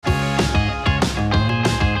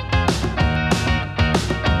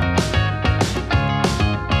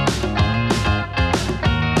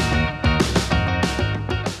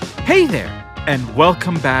Hey there, and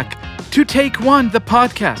welcome back to Take One, the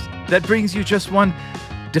podcast that brings you just one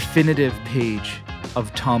definitive page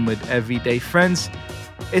of Talmud every day. Friends,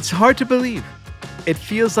 it's hard to believe. It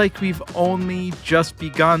feels like we've only just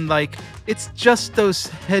begun, like it's just those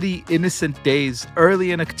heady, innocent days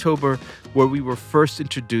early in October where we were first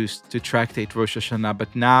introduced to Tractate Rosh Hashanah,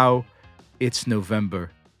 but now it's November,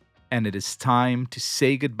 and it is time to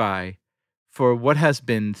say goodbye for what has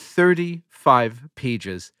been 35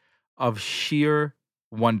 pages of sheer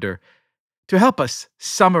wonder to help us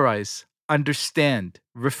summarize, understand,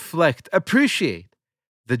 reflect, appreciate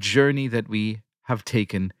the journey that we have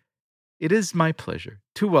taken. It is my pleasure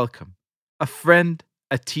to welcome a friend,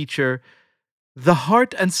 a teacher, the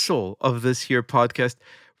heart and soul of this here podcast,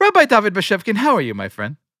 Rabbi David Bashevkin. How are you, my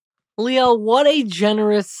friend? Leo, what a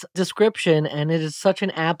generous description, and it is such an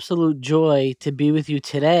absolute joy to be with you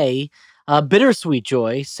today. Bittersweet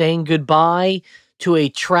joy, saying goodbye to a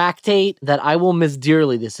tractate that I will miss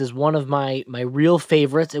dearly. This is one of my real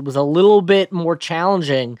favorites. It was a little bit more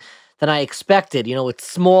challenging than I expected. You know, it's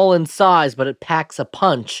small in size, but it packs a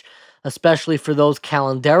punch, especially for those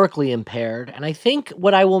calendarically impaired. And I think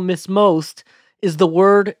what I will miss most is the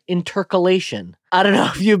word intercalation. I don't know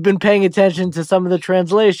if you've been paying attention to some of the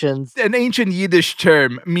translations. An ancient Yiddish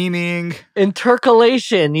term meaning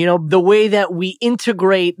Intercalation, you know, the way that we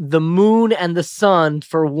integrate the moon and the sun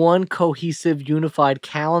for one cohesive, unified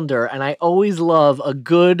calendar. And I always love a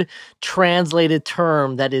good translated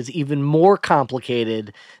term that is even more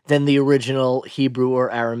complicated than the original Hebrew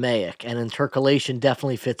or Aramaic. And intercalation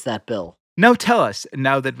definitely fits that bill. Now tell us,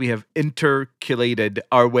 now that we have intercalated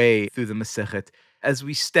our way through the Masechet, as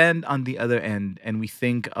we stand on the other end and we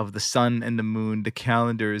think of the sun and the moon, the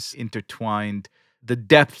calendars intertwined, the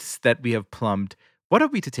depths that we have plumbed, what are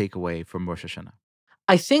we to take away from Rosh Hashanah?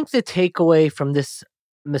 I think the takeaway from this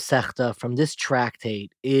Masechta, from this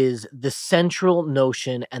tractate, is the central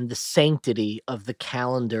notion and the sanctity of the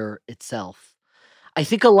calendar itself. I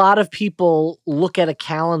think a lot of people look at a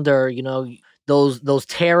calendar, you know, those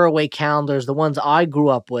tearaway calendars, the ones I grew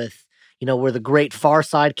up with, you know, were the great Far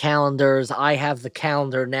Side calendars. I have the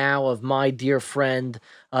calendar now of my dear friend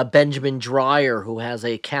Benjamin Dreyer, who has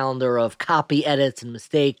a calendar of copy edits and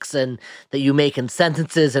mistakes and that you make in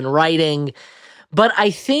sentences and writing. But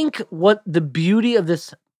I think what the beauty of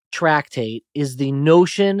this tractate is the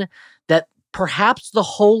notion that perhaps the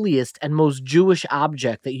holiest and most Jewish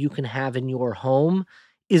object that you can have in your home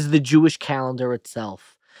is the Jewish calendar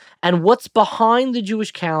itself. And what's behind the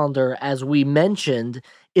Jewish calendar, as we mentioned,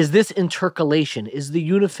 is this intercalation, is the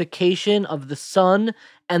unification of the sun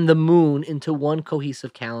and the moon into one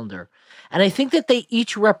cohesive calendar. And I think that they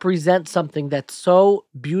each represent something that's so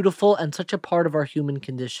beautiful and such a part of our human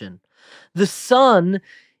condition. The sun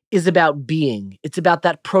is about being. It's about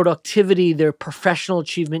that productivity, their professional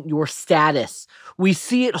achievement, your status. We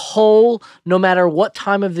see it whole no matter what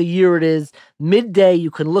time of the year it is. Midday,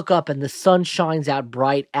 you can look up and the sun shines out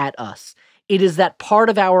bright at us. It is that part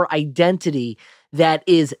of our identity that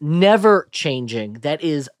is never changing, that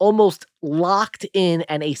is almost locked in,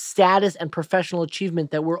 and a status and professional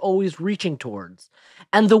achievement that we're always reaching towards.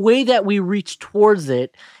 And the way that we reach towards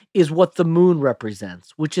it is what the moon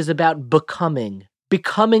represents, which is about becoming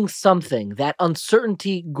something, that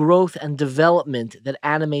uncertainty, growth, and development that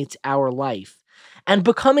animates our life. And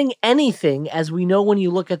becoming anything, as we know when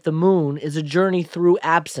you look at the moon, is a journey through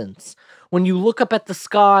absence. When you look up at the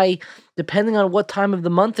sky, depending on what time of the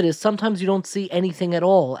month it is, sometimes you don't see anything at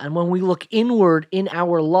all. And when we look inward in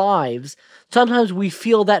our lives, sometimes we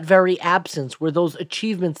feel that very absence, where those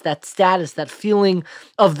achievements, that status, that feeling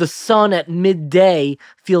of the sun at midday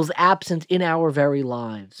feels absent in our very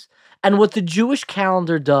lives. And what the Jewish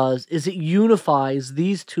calendar does is it unifies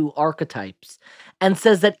these two archetypes and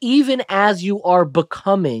says that even as you are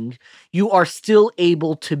becoming, you are still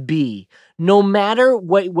able to be. No matter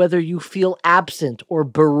whether you feel absent or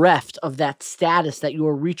bereft of that status that you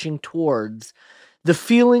are reaching towards, the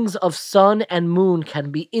feelings of sun and moon can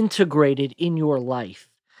be integrated in your life.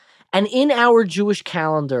 And in our Jewish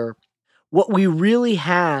calendar, what we really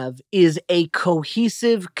have is a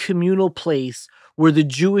cohesive communal place where the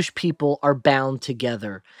Jewish people are bound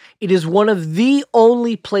together. It is one of the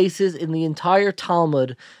only places in the entire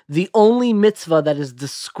Talmud, the only mitzvah that is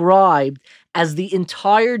described as the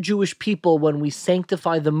entire Jewish people when we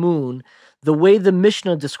sanctify the moon. The way the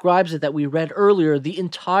Mishnah describes it that we read earlier, the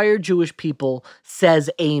entire Jewish people says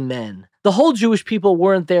amen. The whole Jewish people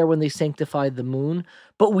weren't there when they sanctified the moon,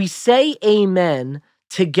 but we say amen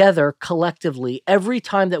together collectively every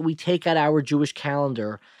time that we take out our Jewish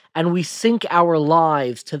calendar and we sync our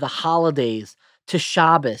lives to the holidays, to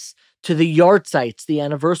Shabbos, to the yartzites, the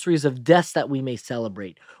anniversaries of deaths that we may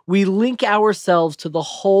celebrate. We link ourselves to the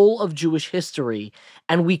whole of Jewish history,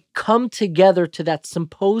 and we come together to that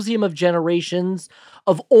symposium of generations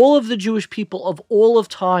of all of the Jewish people of all of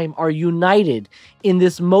time are united in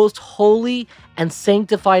this most holy and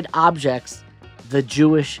sanctified objects, the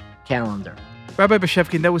Jewish calendar. Rabbi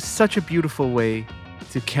Bashevkin, that was such a beautiful way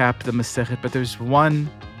to cap the Masechet, but there's one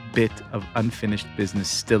bit of unfinished business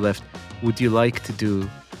still left. Would you like to do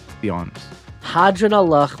the honors? Hadran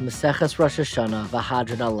Alach, Maseches Rosh Hashanah,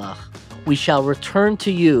 V'Hadran Alach. We shall return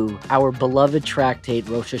to you, our beloved tractate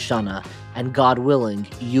Rosh Hashanah, and God willing,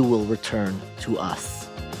 you will return to us.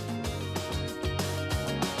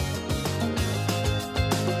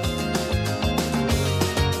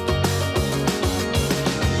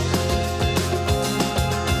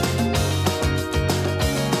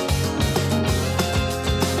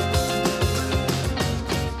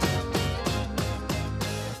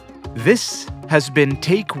 This has been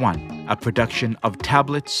Take One, a production of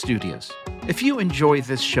Tablet Studios. If you enjoy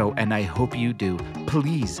this show, and I hope you do,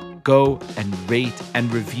 please go and rate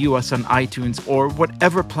and review us on iTunes or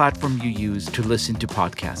whatever platform you use to listen to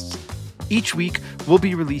podcasts. Each week, we'll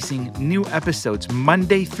be releasing new episodes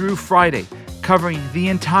Monday through Friday, covering the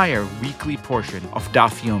entire weekly portion of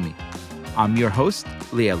Daf Yomi. I'm your host,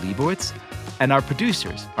 Leah Leibowitz, and our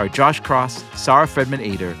producers are Josh Cross, Sarah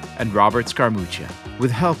Fredman-Ader, and Robert Scaramuccia, with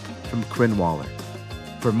help from Quinn Waller.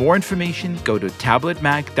 For more information, go to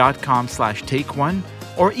tabletmag.com/takeone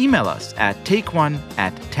or email us at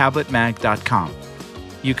takeone@tabletmag.com.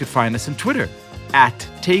 You could find us on Twitter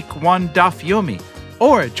 @TakeOneDafYomi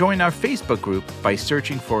or join our Facebook group by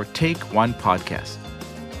searching for Take One Podcast.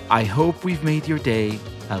 I hope we've made your day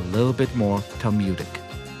a little bit more Talmudic,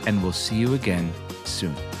 and we'll see you again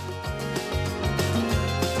soon.